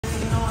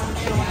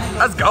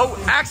Let's go.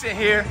 Action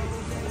here.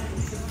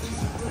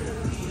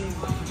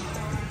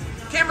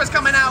 Camera's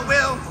coming out,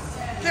 Will.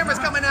 Camera's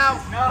coming out.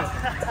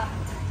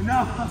 No.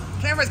 No.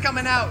 Camera's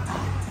coming out.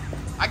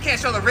 I can't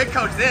show the rig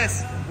coach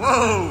this.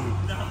 Whoa.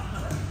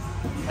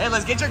 Hey,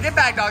 let's get your get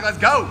back, dog. Let's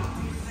go.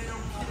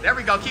 There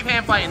we go. Keep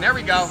hand fighting. There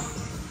we go.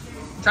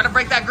 Try to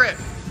break that grip.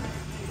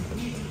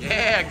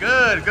 Yeah,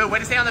 good, good. Way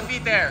to stay on the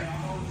feet there.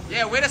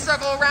 Yeah, way to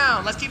circle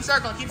around. Let's keep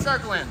circling, keep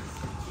circling.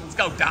 Let's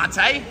go,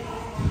 Dante.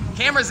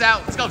 Camera's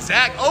out. Let's go,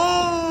 Zach.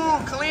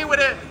 Oh, clean with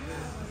it.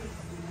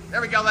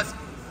 There we go. Let's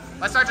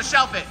start to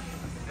shelf it.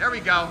 There we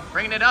go.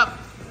 Bringing it up.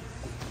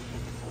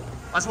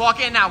 Let's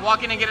walk in now.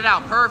 Walk in and get it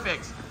out.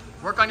 Perfect.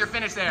 Work on your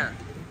finish there.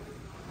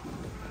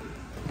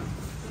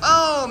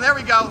 Boom. There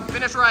we go.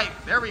 Finish right.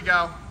 There we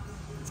go.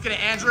 Let's get it,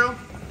 Andrew.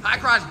 High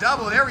crotch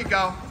double. There we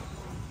go.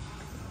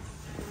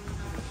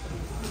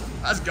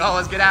 Let's go.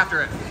 Let's get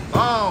after it.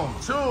 Boom.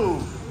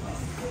 2.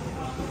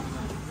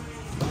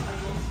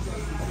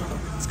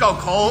 Let's go,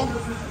 Cole.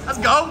 Let's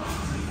go.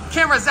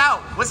 Camera's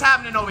out. What's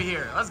happening over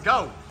here? Let's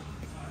go.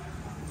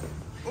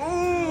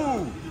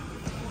 Ooh.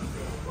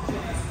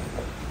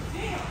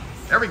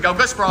 There we go.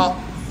 Good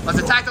sprawl. Let's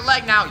attack the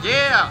leg now.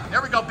 Yeah.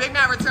 There we go. Big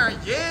mat return.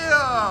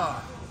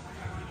 Yeah.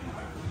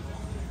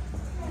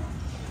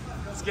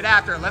 Let's get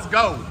after it. Let's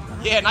go.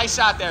 Yeah, nice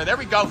shot there. There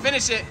we go.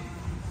 Finish it.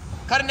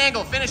 Cut an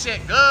angle. Finish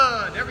it.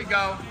 Good. There we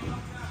go.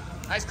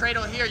 Nice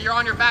cradle here. You're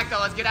on your back, though.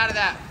 Let's get out of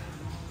that.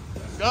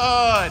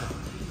 Good.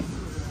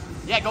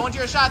 Yeah, go into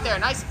your shot there.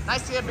 Nice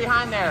to get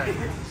behind there.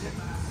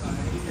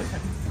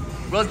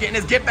 Will's getting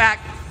his get back.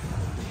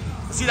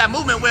 See that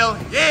movement, Will?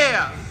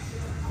 Yeah.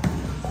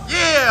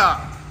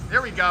 Yeah.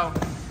 There we go.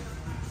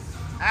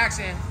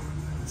 Action.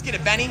 Let's get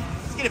it, Benny.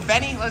 Let's get it,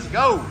 Benny. Let's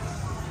go.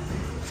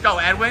 Let's go,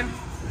 Edwin.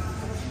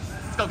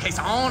 Let's go,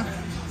 Cason.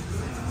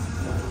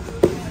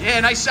 Yeah,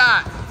 nice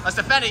shot. Let's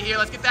defend it here.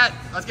 Let's get that.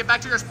 Let's get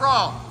back to your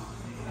sprawl.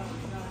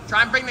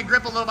 Try and bring the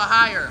grip a little bit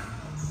higher.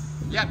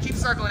 Yep, keep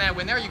circling,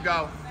 Edwin. There you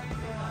go.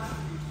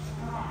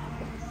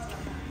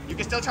 You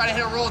can still try to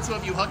hit a roll too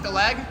if you hook the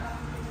leg.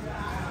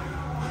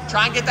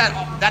 Try and get that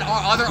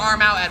other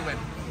arm out, Edwin.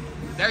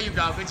 There you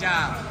go. Good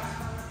job.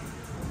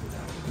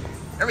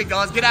 There we go.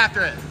 Let's get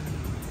after it.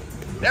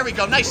 There we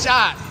go. Nice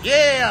shot.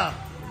 Yeah.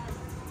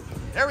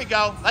 There we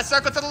go. Let's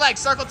circle to the legs.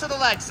 Circle to the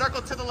legs.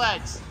 Circle to the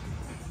legs.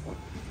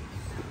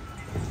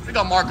 There we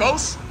go,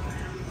 Marcos.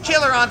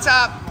 Killer on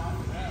top.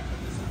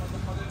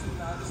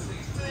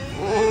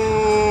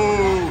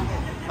 Ooh.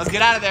 Let's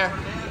get out of there.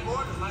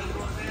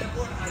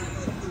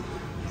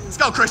 Let's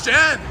go, Christian.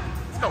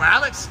 Let's go,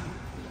 Alex.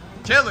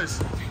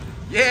 Killers.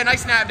 Yeah,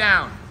 nice snap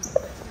down.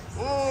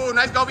 Ooh,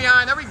 nice go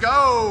behind. There we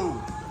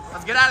go.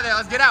 Let's get out of there.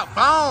 Let's get out.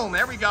 Boom.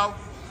 There we go.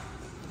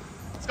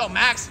 Let's go,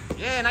 Max.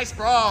 Yeah, nice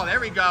sprawl.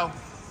 There we go.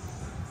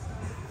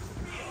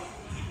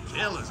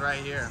 Killers right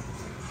here.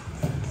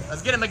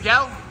 Let's get it,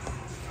 Miguel.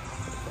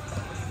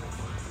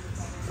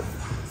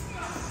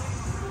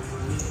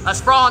 Let's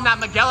sprawl on that,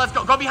 Miguel. Let's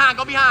go. Go behind.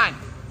 Go behind.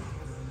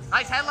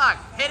 Nice headlock.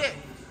 Hit it.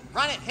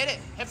 Run it. Hit it.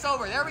 Hips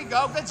over. There we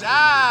go. Good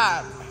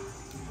job.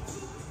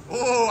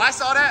 Ooh, I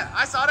saw that.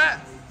 I saw that.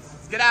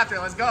 Let's get after it.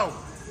 Let's go.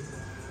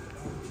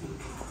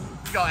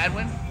 Let's go,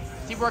 Edwin.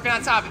 Keep working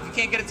on top. If you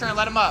can't get a turn,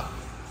 let him up.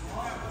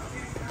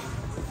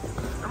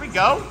 There we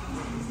go.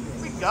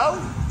 There we go.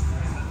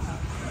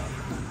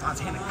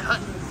 Dante in the cut.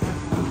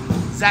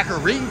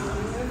 Zachary.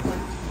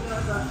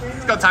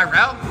 Let's go,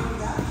 Tyrell.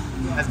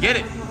 Let's get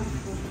it.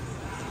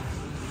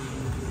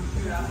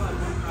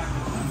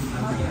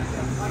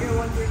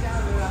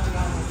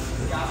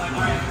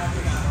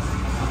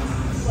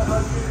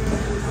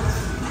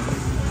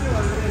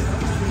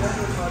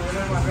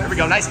 There we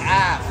go. Nice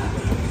ab.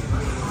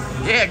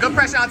 Yeah, good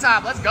pressure on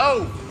top. Let's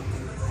go.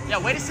 Yeah,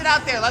 way to sit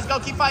out there. Let's go.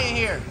 Keep fighting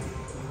here.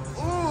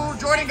 Ooh,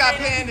 Jordan got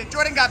pinned.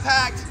 Jordan got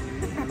packed.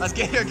 Let's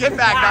get your get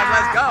back, dog.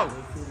 Let's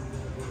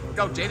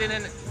go. Go, Jaden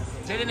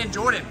and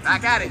Jordan.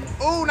 Back at it.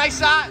 Ooh, nice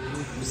shot.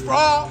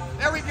 Sprawl.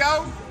 There we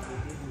go.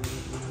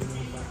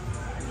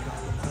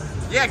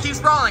 Yeah, keep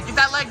sprawling. Get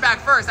that leg back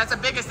first. That's the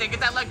biggest thing. Get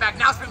that leg back.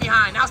 Now spin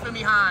behind. Now spin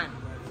behind.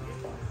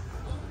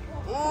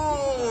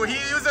 Ooh,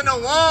 he's using the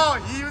wall.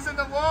 He's using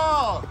the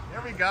wall.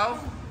 There we go.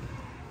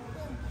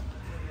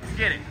 Let's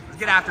get it. Let's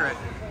get after it.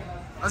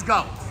 Let's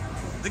go.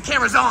 The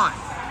camera's on.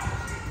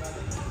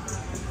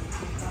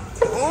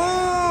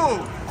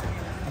 Ooh.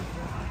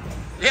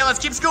 Yeah, let's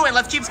keep screwing.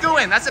 Let's keep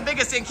screwing. That's the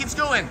biggest thing. Keep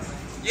screwing.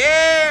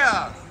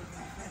 Yeah.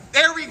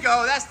 There we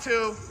go. That's 2.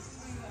 Here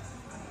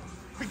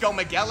we go,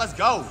 Miguel. Let's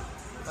go.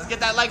 Let's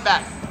get that leg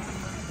back.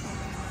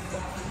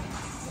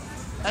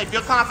 Hey,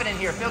 feel confident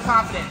here. Feel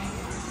confident.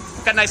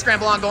 Got a nice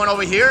scramble on going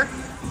over here.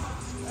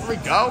 There we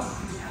go.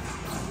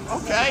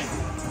 Okay.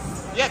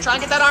 Yeah, try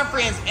and get that arm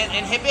free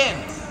and hip in.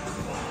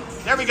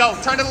 There we go.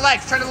 Turn to the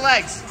legs. Turn to the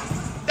legs.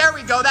 There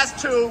we go. That's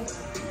 2.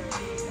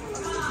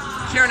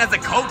 Kieran as the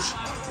coach.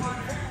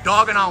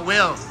 Dogging on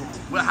Will.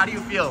 Will, how do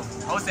you feel?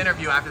 Post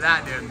interview after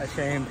that, dude.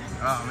 Ashamed.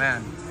 Oh,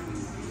 man.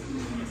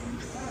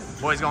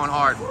 Boys going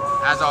hard,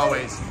 as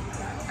always.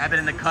 Evan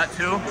in the cut,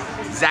 too.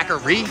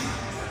 Zachary.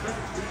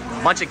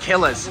 Bunch of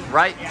killers,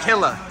 right?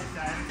 Killer.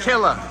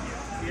 Killer.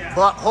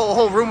 But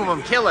whole room of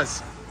them.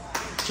 Killers.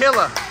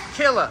 Killer.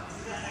 Killer.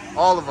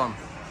 All of them.